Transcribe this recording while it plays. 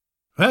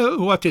Well,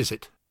 what is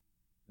it?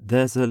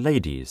 There's a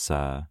lady,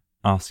 sir,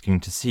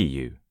 asking to see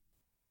you.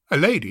 A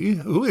lady?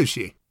 Who is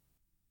she?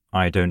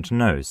 I don't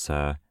know,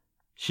 sir.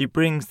 She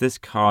brings this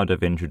card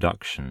of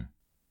introduction.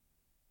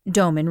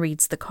 Doman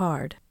reads the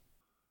card.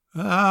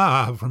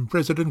 Ah, from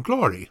President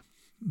Glory.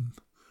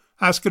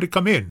 Ask her to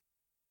come in.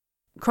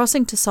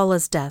 Crossing to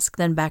Sulla's desk,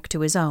 then back to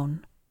his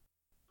own.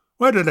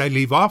 Where did I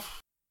leave off?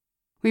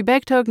 We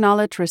beg to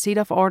acknowledge receipt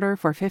of order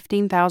for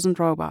 15,000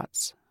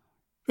 robots.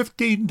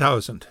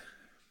 15,000.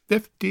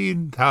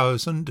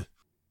 15,000.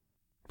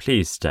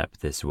 Please step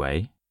this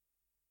way.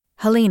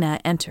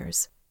 Helena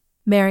enters.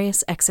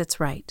 Marius exits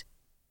right.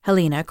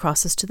 Helena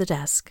crosses to the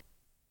desk.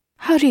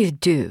 How do you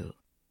do?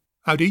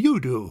 How do you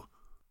do?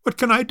 What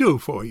can I do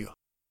for you?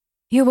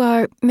 You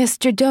are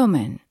Mr.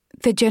 Doman,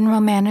 the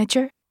general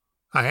manager?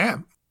 I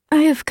am.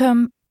 I have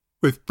come...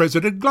 With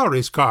President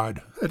Glory's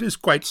card. That is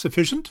quite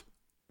sufficient.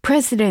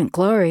 President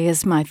Glory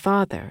is my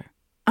father.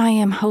 I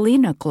am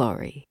Helena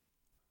Glory.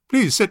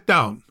 Please sit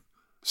down.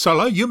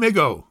 Sulla, you may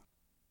go.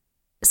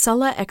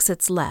 Sulla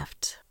exits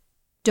left.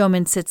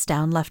 Doman sits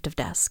down left of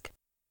desk.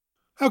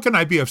 How can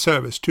I be of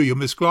service to you,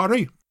 Miss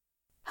Glory?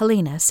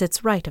 Helena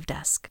sits right of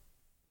desk.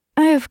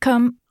 I have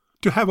come...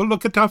 To have a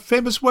look at our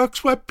famous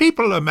works where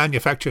people are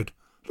manufactured,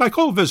 like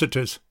all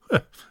visitors.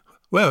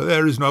 Well,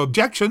 there is no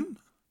objection.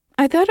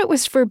 I thought it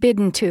was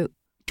forbidden to...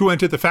 To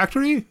enter the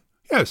factory?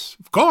 Yes,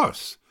 of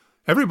course.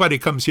 Everybody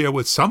comes here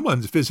with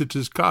someone's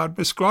visitor's card,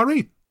 Miss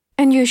Glory.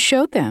 And you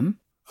show them?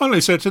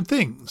 Only certain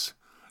things.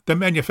 The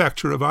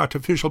manufacture of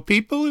artificial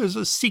people is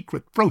a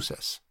secret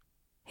process.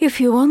 If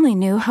you only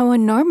knew how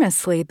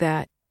enormously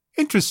that...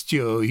 Interests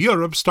you.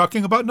 Europe's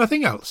talking about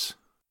nothing else.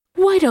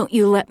 Why don't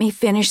you let me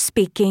finish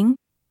speaking?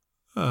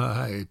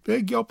 I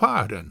beg your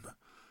pardon.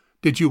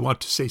 Did you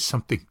want to say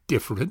something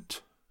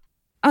different?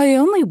 I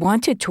only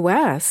wanted to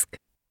ask.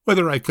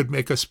 Whether I could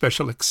make a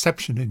special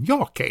exception in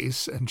your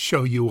case and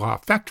show you our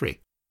factory.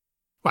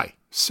 Why,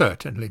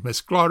 certainly, Miss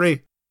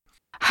Glory.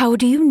 How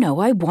do you know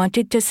I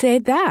wanted to say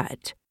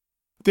that?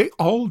 They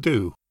all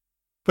do.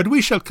 But we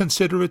shall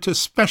consider it a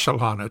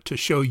special honor to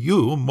show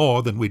you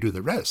more than we do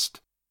the rest.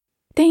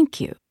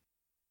 Thank you.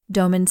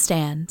 Doman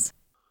stands.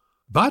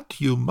 But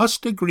you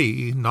must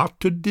agree not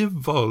to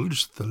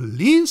divulge the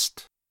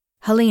least...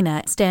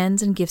 Helena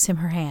stands and gives him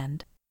her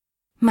hand.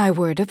 My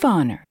word of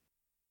honor.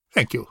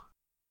 Thank you.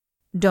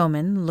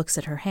 Doman looks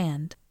at her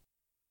hand.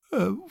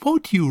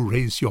 Won't you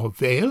raise your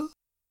veil?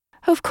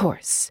 Of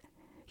course.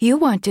 You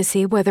want to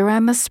see whether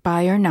I'm a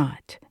spy or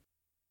not.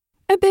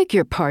 I beg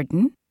your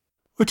pardon.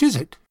 What is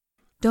it?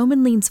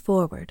 Doman leans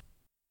forward.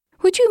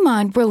 Would you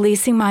mind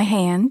releasing my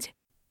hand?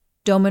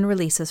 Doman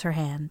releases her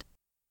hand.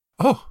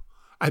 Oh,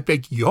 I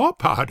beg your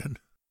pardon.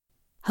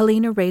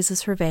 Helena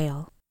raises her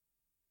veil.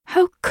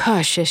 How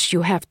cautious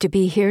you have to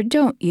be here,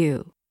 don't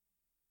you?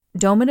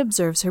 Doman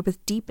observes her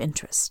with deep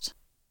interest.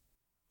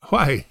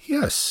 Why,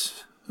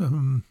 yes.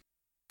 Of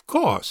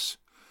course.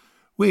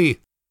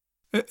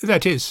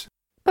 That is...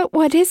 But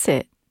what is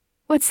it?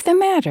 What's the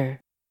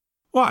matter?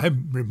 Well,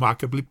 I'm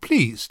remarkably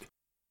pleased.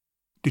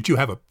 Did you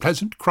have a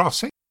pleasant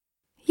crossing?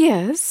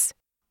 Yes.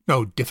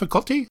 No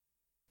difficulty?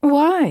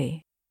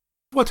 Why?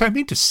 What I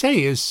mean to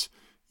say is,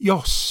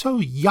 you're so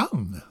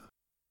young.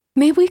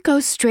 May we go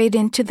straight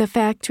into the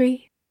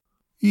factory?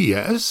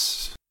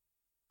 Yes.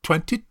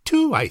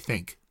 22, I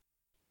think.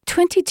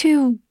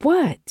 22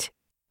 what?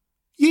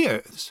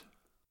 Years.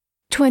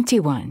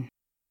 21.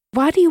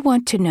 Why do you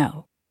want to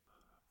know?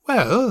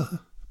 Well,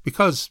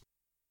 because,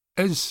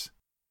 as...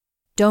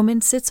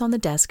 Doman sits on the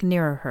desk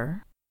nearer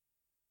her.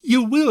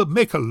 You will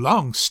make a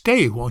long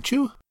stay, won't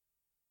you?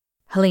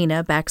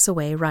 Helena backs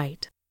away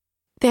right.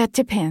 That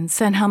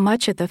depends on how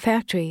much of the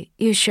factory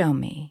you show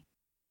me.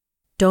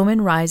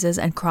 Doman rises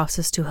and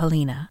crosses to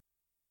Helena.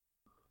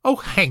 Oh,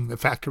 hang the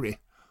factory.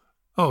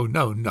 Oh,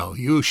 no,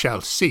 you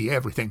shall see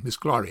everything, Miss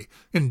Glory.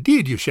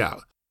 Indeed you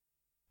shall.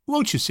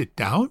 Won't you sit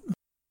down?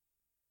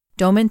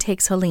 Doman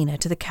takes Helena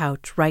to the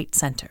couch right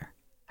center.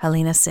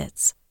 Helena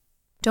sits.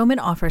 Doman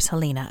offers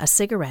Helena a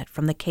cigarette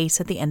from the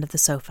case at the end of the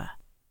sofa.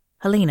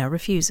 Helena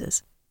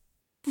refuses.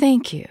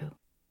 Thank you.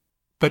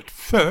 But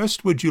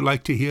first, would you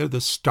like to hear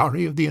the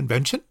story of the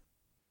invention?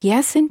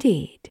 Yes,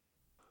 indeed.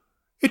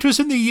 It was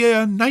in the year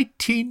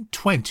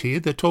 1920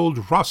 that old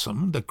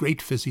Rossum, the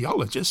great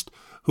physiologist,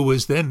 who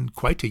was then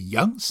quite a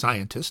young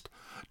scientist,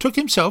 took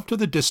himself to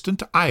the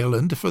distant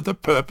island for the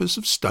purpose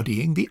of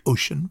studying the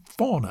ocean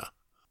fauna.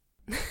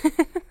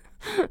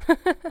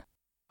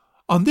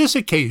 On this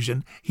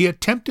occasion, he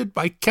attempted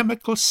by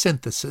chemical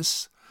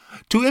synthesis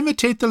to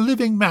imitate the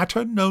living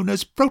matter known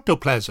as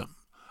protoplasm,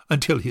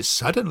 until he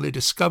suddenly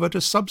discovered a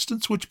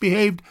substance which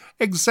behaved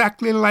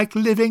exactly like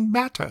living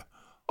matter,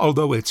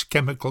 although its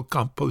chemical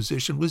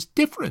composition was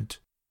different.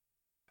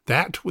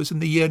 That was in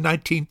the year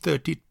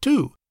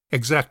 1932,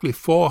 exactly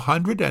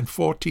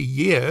 440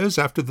 years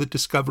after the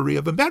discovery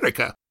of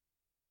America.